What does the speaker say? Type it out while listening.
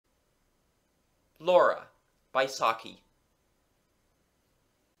Laura, by Saki.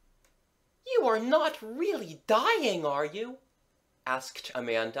 "You are not really dying, are you?" asked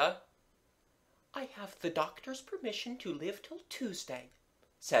Amanda. "I have the doctor's permission to live till Tuesday,"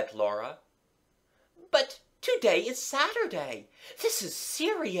 said Laura. "But today is Saturday. This is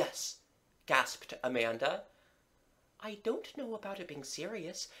serious," gasped Amanda. "I don't know about it being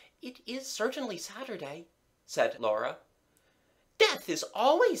serious. It is certainly Saturday," said Laura. "Death is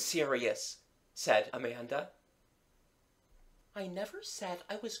always serious," said Amanda. "I never said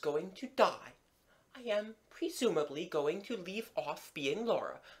I was going to die. I am presumably going to leave off being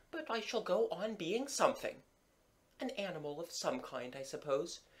Laura, but I shall go on being something. An animal of some kind, I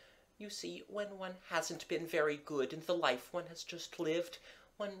suppose. You see, when one hasn't been very good in the life one has just lived,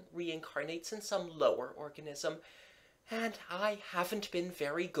 one reincarnates in some lower organism, and I haven't been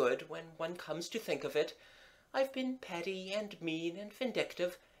very good when one comes to think of it. I've been petty and mean and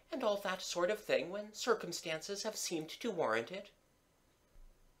vindictive, and all that sort of thing when circumstances have seemed to warrant it."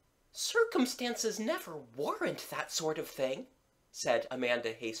 "Circumstances never warrant that sort of thing," said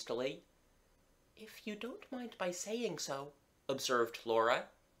Amanda hastily. "If you don't mind my saying so," observed Laura,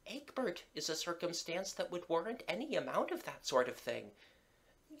 "Egbert is a circumstance that would warrant any amount of that sort of thing.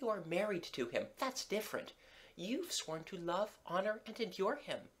 You're married to him. That's different. You've sworn to love, honor, and endure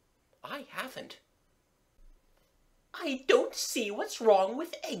him. I haven't." "I don't see what's wrong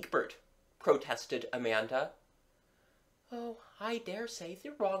with Egbert," protested Amanda. "Oh, I dare say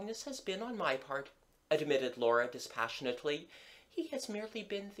the wrongness has been on my part," admitted Laura dispassionately. "He has merely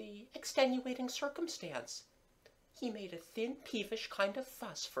been the extenuating circumstance. He made a thin, peevish kind of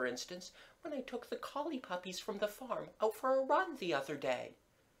fuss, for instance, when I took the collie puppies from the farm out for a run the other day.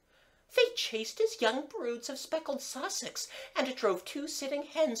 They chased his young broods of speckled Sussex, and drove 2 sitting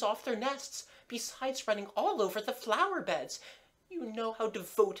hens off their nests, besides running all over the flower beds. You know how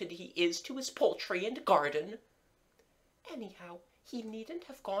devoted he is to his poultry and garden. Anyhow, he needn't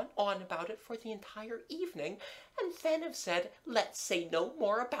have gone on about it for the entire evening, and then have said, 'Let's say no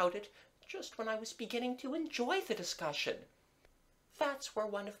more about it,' just when I was beginning to enjoy the discussion. That's where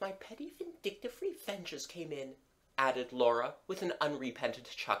one of my petty vindictive revenges came in," added Laura with an unrepentant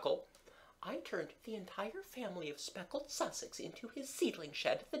chuckle. "I turned the entire family of speckled Sussex into his seedling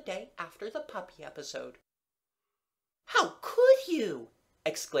shed the day after the puppy episode." "How could you?"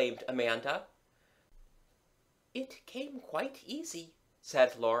 exclaimed Amanda. "It came quite easy,"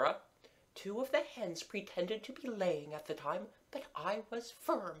 said Laura. "2 of the hens pretended to be laying at the time, but I was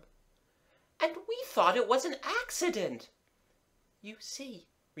firm." "And we thought it was an accident." "You see,"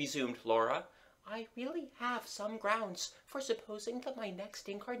 resumed Laura, "I really have some grounds for supposing that my next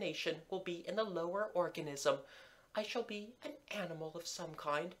incarnation will be in a lower organism. I shall be an animal of some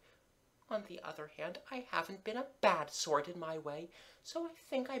kind. On the other hand, I haven't been a bad sort in my way, so I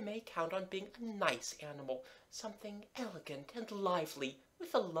think I may count on being a nice animal, something elegant and lively,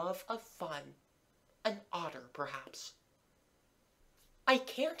 with a love of fun. An otter, perhaps." "I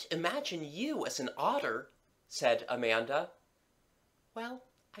can't imagine you as an otter," said Amanda. "Well,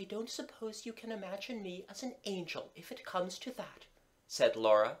 I don't suppose you can imagine me as an angel if it comes to that," said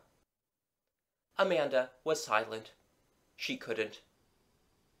Laura. Amanda was silent. She couldn't.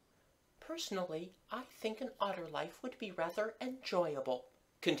 "Personally, I think an otter life would be rather enjoyable,"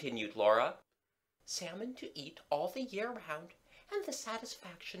 continued Laura. "Salmon to eat all the year round, and the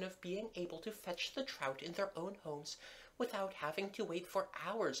satisfaction of being able to fetch the trout in their own homes without having to wait for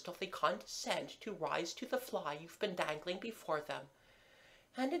hours till they condescend to rise to the fly you've been dangling before them.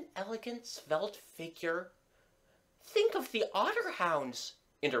 And an elegant, svelte figure—" "Think of the otter hounds,"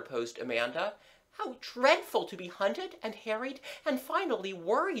 interposed Amanda. "How dreadful to be hunted and harried and finally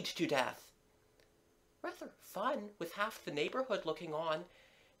worried to death." "Rather fun, with half the neighborhood looking on,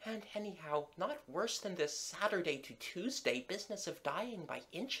 and anyhow not worse than this Saturday to Tuesday business of dying by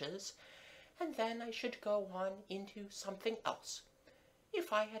inches. And then I should go on into something else.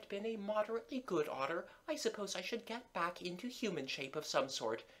 If I had been a moderately good otter, I suppose I should get back into human shape of some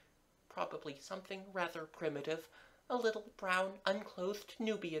sort. Probably something rather primitive, a little brown, unclothed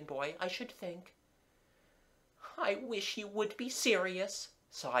Nubian boy, I should think." "I wish you would be serious,"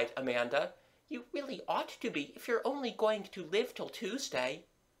 sighed Amanda. "You really ought to be if you're only going to live till Tuesday."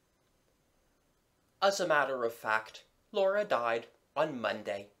 As a matter of fact, Laura died on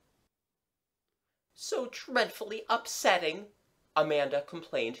Monday. "So dreadfully upsetting," Amanda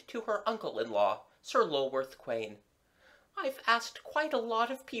complained to her uncle-in-law, Sir Lulworth Quayne. "I've asked quite a lot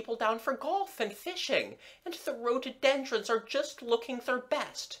of people down for golf and fishing, and the rhododendrons are just looking their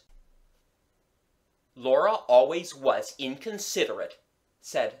best." "Laura always was inconsiderate,"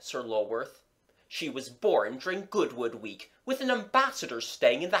 said Sir Lulworth. She was born during Goodwood Week, with an ambassador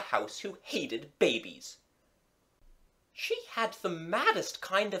staying in the house who hated babies." "She had the maddest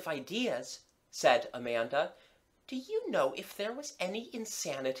kind of ideas," said Amanda. "Do you know if there was any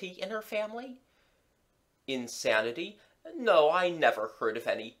insanity in her family?" "Insanity? No, I never heard of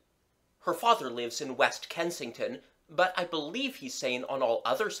any. Her father lives in West Kensington, but I believe he's sane on all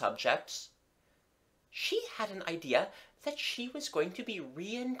other subjects." "She had an idea that she was going to be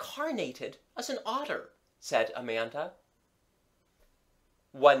reincarnated as an otter," said Amanda.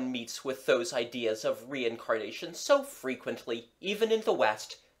 "One meets with those ideas of reincarnation so frequently, even in the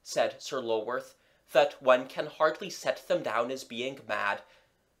West," said Sir Lulworth, "that one can hardly set them down as being mad.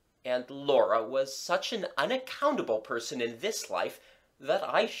 And Laura was such an unaccountable person in this life that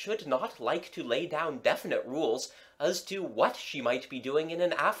I should not like to lay down definite rules as to what she might be doing in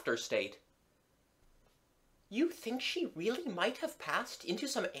an after state." "You think she really might have passed into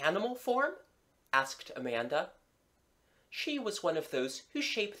some animal form?" asked Amanda. She was one of those who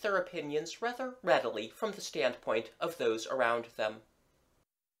shape their opinions rather readily from the standpoint of those around them.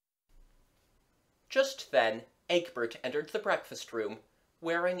 Just then Egbert entered the breakfast room,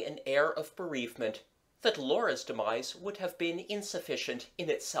 wearing an air of bereavement that Laura's demise would have been insufficient in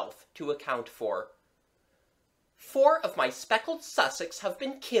itself to account for. "4 of my speckled Sussex have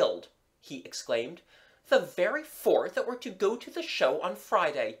been killed," he exclaimed. "The very 4 that were to go to the show on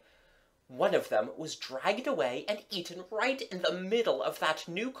Friday. One of them was dragged away and eaten right in the middle of that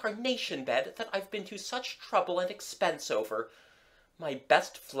new carnation bed that I've been to such trouble and expense over. My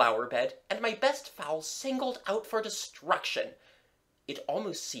best flower bed and my best fowl singled out for destruction. It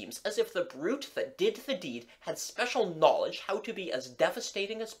almost seems as if the brute that did the deed had special knowledge how to be as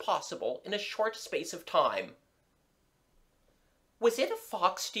devastating as possible in a short space of time." "Was it a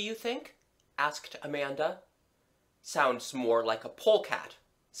fox, do you think?" asked Amanda. "Sounds more like a polecat,"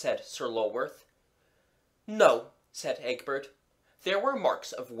 said Sir Lulworth. "No," said Egbert. "There were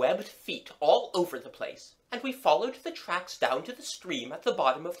marks of webbed feet all over the place, and we followed the tracks down to the stream at the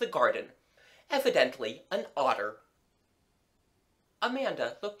bottom of the garden. Evidently an otter."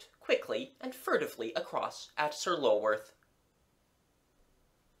 Amanda looked quickly and furtively across at Sir Lulworth.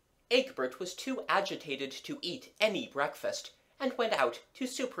 Egbert was too agitated to eat any breakfast, and went out to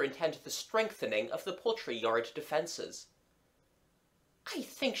superintend the strengthening of the poultry-yard defences. "I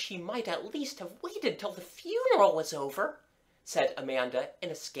think she might at least have waited till the funeral was over," said Amanda in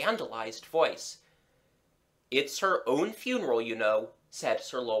a scandalized voice. "It's her own funeral, you know," said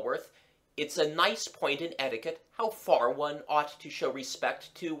Sir Lulworth. "It's a nice point in etiquette how far one ought to show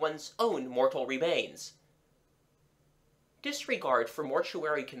respect to one's own mortal remains." Disregard for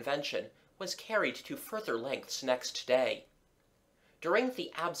mortuary convention was carried to further lengths next day. During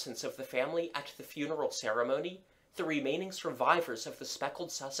the absence of the family at the funeral ceremony, the remaining survivors of the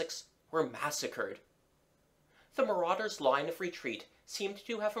speckled Sussex were massacred. The marauders' line of retreat seemed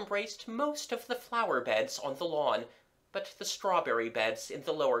to have embraced most of the flower beds on the lawn, but the strawberry beds in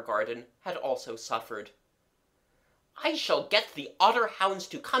the lower garden had also suffered. "I shall get the otter hounds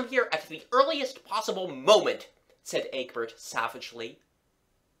to come here at the earliest possible moment," said Egbert savagely.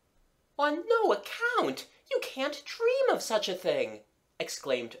 "On no account! You can't dream of such a thing!"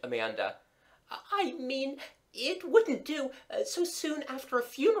 exclaimed Amanda. "I mean, it wouldn't do so soon after a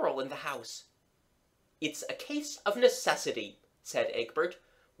funeral in the house." "It's a case of necessity," said Egbert.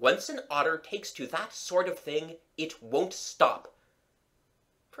 "Once an otter takes to that sort of thing, it won't stop."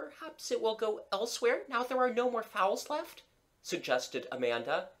 "Perhaps it will go elsewhere now there are no more fowls left?" suggested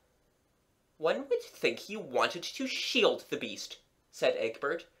Amanda. "One would think you wanted to shield the beast," said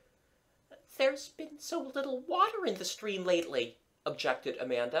Egbert. "There's been so little water in the stream lately," objected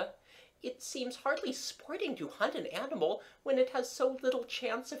Amanda. "It seems hardly sporting to hunt an animal when it has so little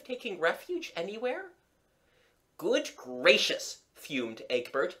chance of taking refuge anywhere." "Good gracious," fumed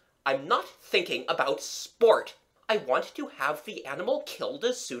Egbert. "I'm not thinking about sport. I want to have the animal killed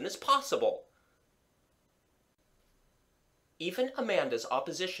as soon as possible." Even Amanda's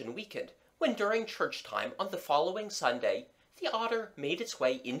opposition weakened when during church time on the following Sunday the otter made its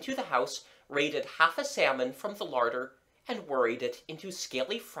way into the house, raided half a salmon from the larder, and worried it into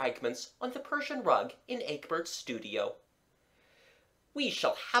scaly fragments on the Persian rug in Egbert's studio. "We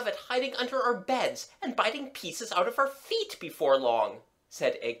shall have it hiding under our beds and biting pieces out of our feet before long,"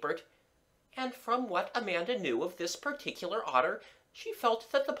 said Egbert, and from what Amanda knew of this particular otter, she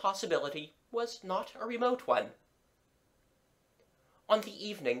felt that the possibility was not a remote one. On the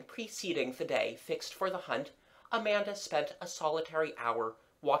evening preceding the day fixed for the hunt, Amanda spent a solitary hour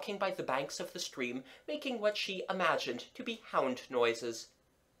walking by the banks of the stream, making what she imagined to be hound noises.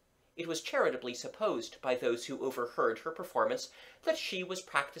 It was charitably supposed by those who overheard her performance that she was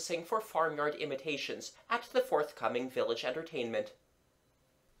practicing for farmyard imitations at the forthcoming village entertainment.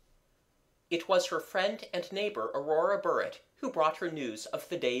 It was her friend and neighbor Aurora Burritt who brought her news of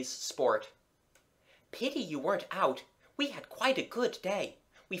the day's sport. "Pity you weren't out. We had quite a good day.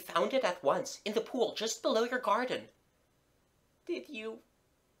 We found it at once in the pool just below your garden." "Did you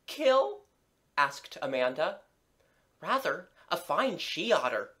kill?" asked Amanda. "Rather. A fine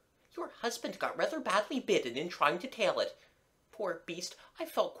she-otter. Your husband got rather badly bitten in trying to tail it. Poor beast, I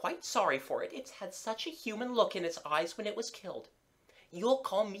felt quite sorry for it. It's had such a human look in its eyes when it was killed. You'll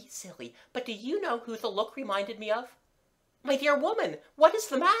call me silly, but do you know who the look reminded me of? My dear woman, what is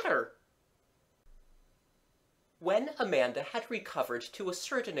the matter?" When Amanda had recovered to a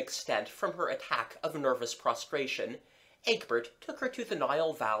certain extent from her attack of nervous prostration, Egbert took her to the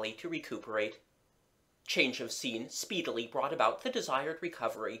Nile Valley to recuperate. Change of scene speedily brought about the desired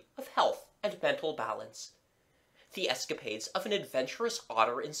recovery of health and mental balance. The escapades of an adventurous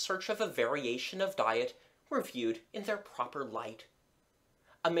otter in search of a variation of diet were viewed in their proper light.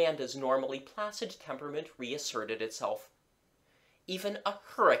 Amanda's normally placid temperament reasserted itself. Even a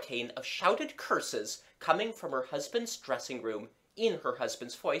hurricane of shouted curses coming from her husband's dressing room, in her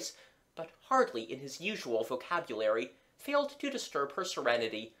husband's voice, but hardly in his usual vocabulary, failed to disturb her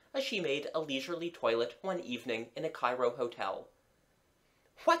serenity as she made a leisurely toilet one evening in a Cairo hotel.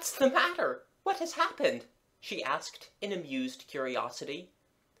 "What's the matter? What has happened?" she asked in amused curiosity.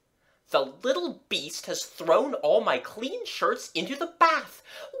 "The little beast has thrown all my clean shirts into the bath.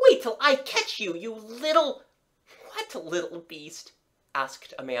 Wait till I catch you, you little—" "What little beast?"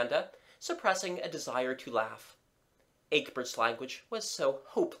 asked Amanda, suppressing a desire to laugh. Egbert's language was so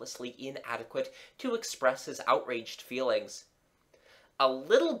hopelessly inadequate to express his outraged feelings. "A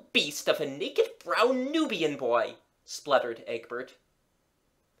little beast of a naked brown Nubian boy," spluttered Egbert.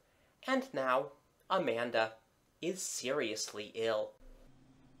 And now Amanda is seriously ill.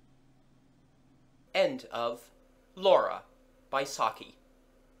 End of Laura by Saki.